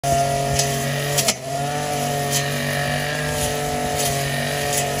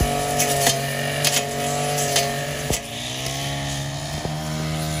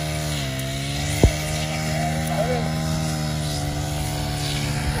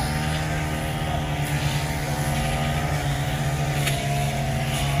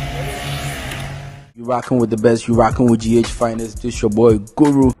You rocking with the best, you rocking with GH Finest. This your boy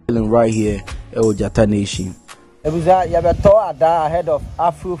Guru right here at Sanitation. Ahead of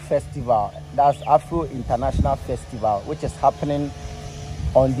Afro Festival, that's Afro International Festival, which is happening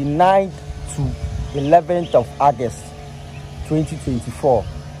on the 9th to 11th of August 2024.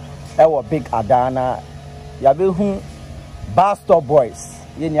 Our big Adana, Yabehu Bastard Boys.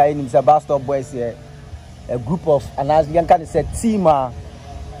 Bastard Boys here, a group of, and as you can say, team.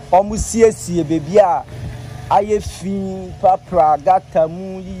 Almost see baby. I fin papa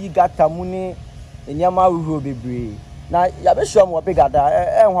gatamu yi gatamune enyama wuho bebre na ya be show mo big ada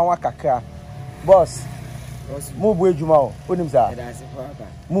enwa kakra boss mu bu ejuma o onim sa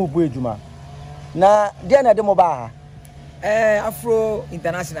mu bu ejuma na dia na de mo ba ha Afro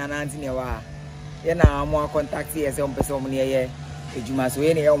International na anti ne wa ye na mo contact ye se on pese mo ne ye ejuma so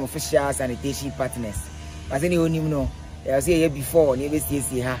ye ne ye on official sanitation partners but any onim no I say before never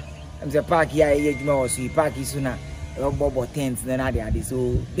see ha. I'm the park here, you so park is sooner. Bobo tents than other.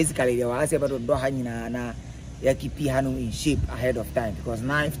 So basically, they were say about Dohanina na keep Hanu in shape ahead of time because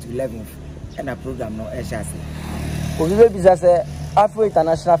 9th to 11th and a program no HSC. We business Afro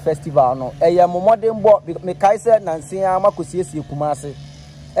International Festival no. Modern board me Kaiser Nancy Makusi Kumasi.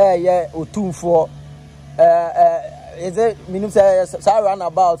 Otumfo is it minimum run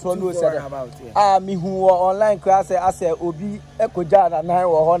about one who said about me who online class as a obi ekojana na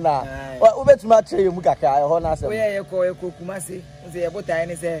ho na obetuma tire mu kakra ho na say we call Kumasi say about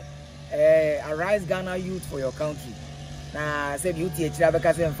time say arise Ghana youth for your country na say youth e chira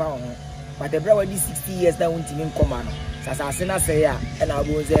beka say mfa ho but the brother this 60 years na won timi nkoma no sasa na say ya na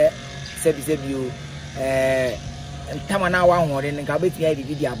abo say bi ntama na wa ho re nka betia di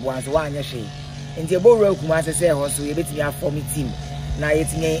video abo an so wa anya hwe nti ebo Kumasi say ho so ye betimi form team na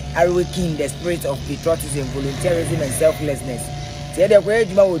yetime awakening the spirit of patriotism, volunteerism and selflessness. Say the way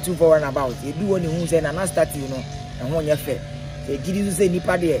you go to for about you do one who say na start you know and one your fair. Say did you say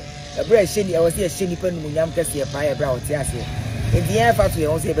nipa there a bread shady I was here shady pen munyam kase pa e bra o te ase. In the air factory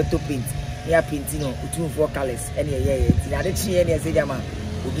on say beto paint. Ya paint no 2 colors any ye na de chi any say jama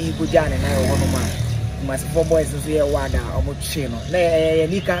obi go jana na e wono ma must for boys so here wada omo chi no na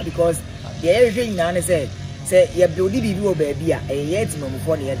nika because the everything na say ye build bibi o baby a ye timam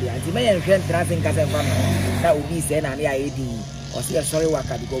for na ye dey anti me yen hwe traffic kasa fa no na obi say na na ye di o say sorry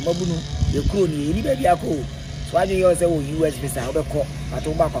waka because mabunu ye kro ni ni baby akọ so aje yo say o US visa obekọ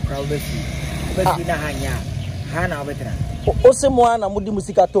ato ba kwakra obefi na hanya ha na obetra o se mo na mudi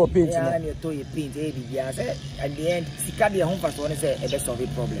musika to paint na na to ye paint e bibia say at the end sika de ho fa so ne say e be solve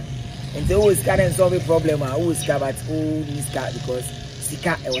problem and they always can solve a problem always ka but o miska because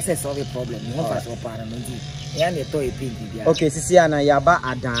sika e was solve a problem no fa so para no ndi ya ne to e paint bibia. Okay, sisi ana yaba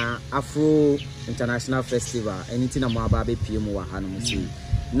adan Afro International Festival anything na mo aba be pie mu wa ha no musi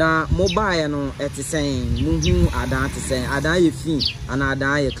na mobile no eti sen muhu adan ti sen adan ye fin ana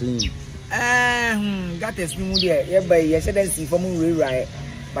adan ye clean that is mu there ye by ye said see for mu rewrite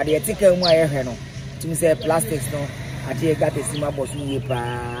but the ticket mu aye hwe no timi say plastics no ati got a sima boss mu ye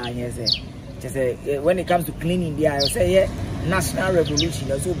pa yes say when it comes to cleaning there I say yeah national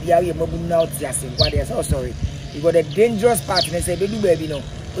revolution so bia ye mabu na oti asempa there so sorry you got a dangerous part and say baby no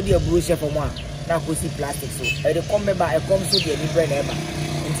o dey brochure for mo na ko see plastic so e dey come ba e come so dey ni brand eba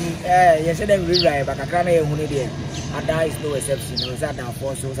nti ye say dem rewrite ba kakra na ye hu ne there and that is no exception no say that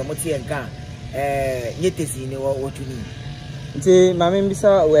for so mo tie nka yetesi ni wo tuni nti mama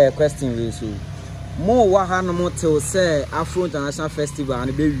mbisa we question we so mo wa ha no mo tell say Afro International Festival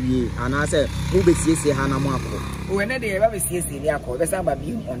and be wie and I say mo be siesie ha na mo akọ we na dey ba be siesie ni akọ be say ba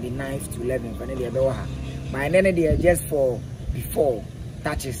be on the 9th to 11th and dey be wa ha my nene dey just for before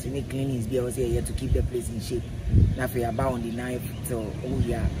touches any cleanings be was here to keep the place in shape na for about on the 9th till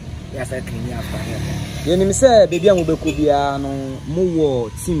ya say cleaning after here ye nim say baby an wo be ko bia no mo wo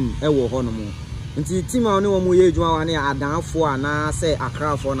team e wo ho no mo nti team a wo mo ye adwuma wa na adanfo ana say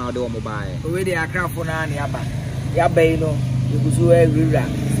akrafo na wo de wo bae we dey akrafo na na ya ba you know you go so everywhere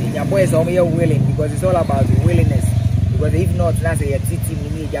your boys are willing because it's all about willingness because if not na say your team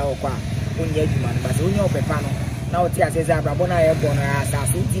ni ja wo kwa onye adwuma but say onye opepa no na wo ti asese abrabo na ye born na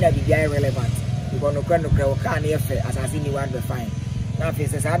asase ti na be irrelevant because no kran wo kan na efe asase ni one be fine na fe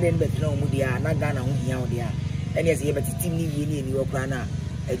say say dey bet na omu dia na Ghana ho hia wo dia ene say ye bet team ni ye ni wo kra na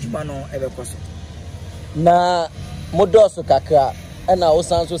adwuma no e be koso na modoso kakra na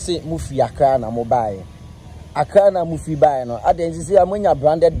osanso se mufi akra na mobile akra na mufi buy no adenzi se amonya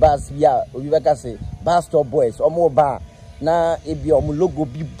branded bars bia obi beka se Bastard Boys omo ba na ebi omo logo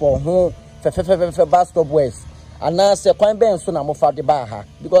bi bo ho fe Bastard Boys ana se kwan ben so na mo fa de ba ha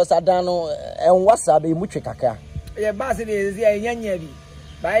because adan no en wasa be mu twe kakra ye ba se de ze nyanya bi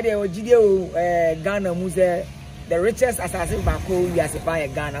By the Ojidio Ghana Muse, the richest assassin Bako,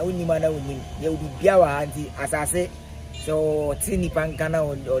 Yasipa Ghana, Unimana Unim, they will be Biawa anti assassin. So Tini Pankana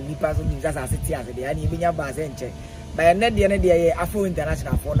or Nipas as a city as the Animia Bazenche. By a net the end of the Afro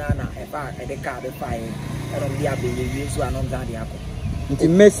International for Nana, a park at the car, the fire, and on the Abbey, so I'm not the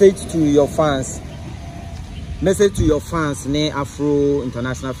message to your fans. Message to your fans, ne Afro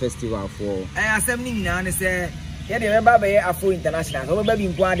International Festival for. I assembly now say, yeah, remember Afro International. So maybe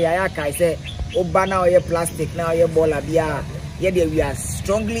in Kwadi, I say, Oba now your plastic, now your bola beer. Yeah, we are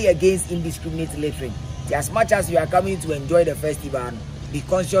strongly against indiscriminate littering. As much as you are coming to enjoy the festival, be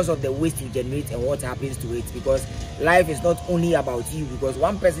conscious of the waste you generate and what happens to it, because life is not only about you, because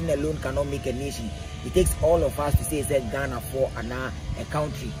one person alone cannot make a nation. It takes all of us to say that Ghana for a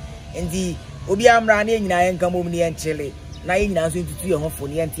country. And the Obiam Rani in Kamuni and Chile, 9 to 2 home for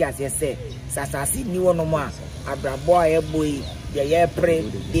the NTS, say, Sasasi, New Onoma, Abraboy, a boy, the air pray,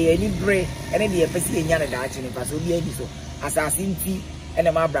 the any bray, and the FC in Yana Dachin, if I so be so, Assassin tea, and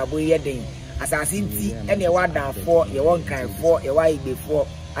a Mabraboy day. Assassin tea, and your one down for your one kind for your wife before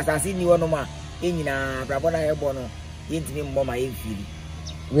Assassin you no in Brabona Ebono, into Mama Infield.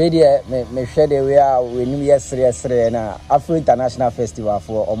 Radio me share the way out when yesterday na Afro International Festival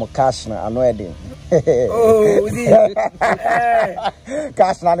for cash na annoying. Oh,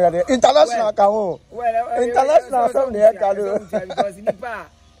 cash na international kaho. Well, international some dey kalu. Because nipa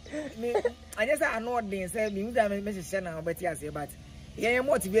me I just annoying say me we message share na obeti ase but yeah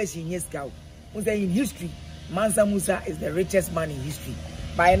motivation yes cow. In history, Mansa Musa is the richest man in history.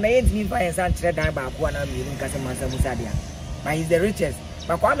 By 1905, Mansa Musa there. But he's the richest.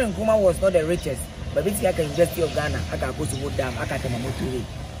 But Kwame Nkrumah was not the richest. But it's like a University of Ghana,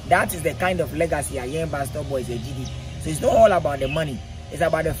 that is the kind of legacy a young bastard boy is a GD. So it's not all about the money. It's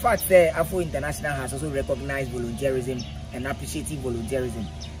about the fact that Afro International has also recognized volunteerism and appreciating volunteerism.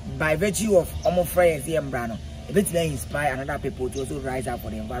 By virtue of Omo Frey and CM Brano, it may inspire another people to also rise up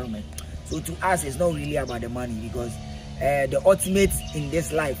for the environment. So to us, it's not really about the money, because the ultimate in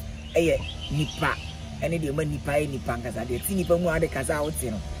this life, nipa, and the money nipa because the nipa mu ade kasa out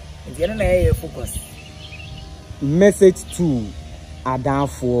you know. And the other focus. Message to Adam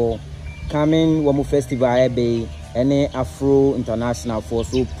for coming Wamu Festival be any Afro International for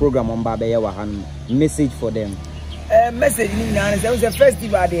so program on Babaya Wahan. Message for them. Message me now. There was a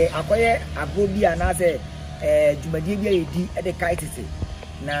festival there. Akoye Agobi and I say Jumadiya di at the kite.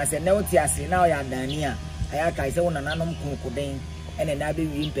 Na se na oti ase na ya dania aya kai se wona nanom konkoden ene na be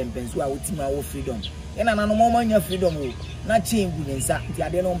wi mpempenso a wotima wo freedom ena nanom mo manya freedom o na change gu nsa ti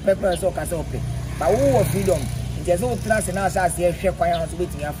ade no pepper so ka se ope ba wo freedom nti se wo trase na asa se hwe kwan so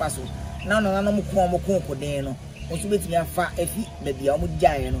betimi afa so na no nanom ko mo konkoden no so betimi afa efi be bia mo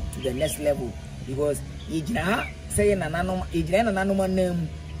jae no to the next level, because ye gina ha say na nanom e gina na nanom anam,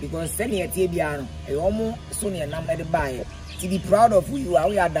 because se ne tie bia no e omo so ne nam e de bae. To be proud of who you are,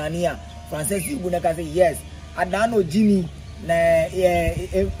 we are down here. Francis, you would say yes. Adano Jimmy,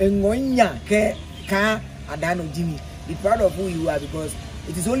 Ngonya, Adano Jimmy. Be proud of who you are, because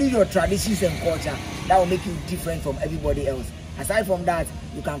it is only your traditions and culture that will make you different from everybody else. Aside from that,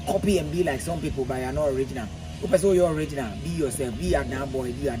 you can copy and be like some people, but you are not original. Upe you're original. Be yourself. Be a damn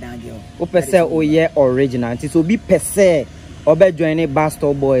boy. Be a damn girl. Upe original. So be per se. Obe joining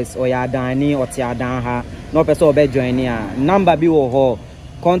Bastard Boys or ya dani or tia danha. No person obe joining ya. Number be ho.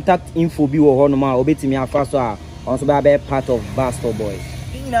 Contact info be ho no ma obe timi afa so a also be part of Bastard Boys.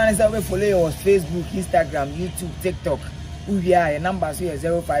 You know we follow us Facebook, Instagram, YouTube, TikTok. We are number so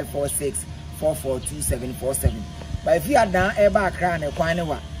 0546 442747. But if you are down eba kra na kwan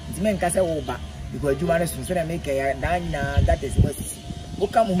wa, ntime nka se wo ba because you want to say make ya dan na that is what. Wo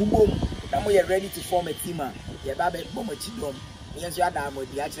come hubo na mo you ready to form a team. Yeah, baby, Bomo Chidom. Yes, you are down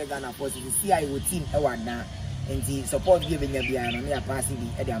with the actual Ghana force. You see, I would team Ewana and the support giving the piano near passing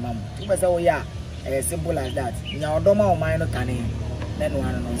at their mom. So, yeah, simple as that. Now, Doma or minor canning. Then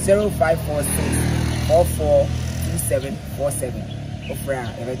 0546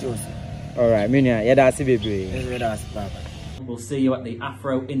 442747. All right, Minia, yeah, that's it, baby. We'll see you at the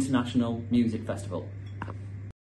Afro International Music Festival.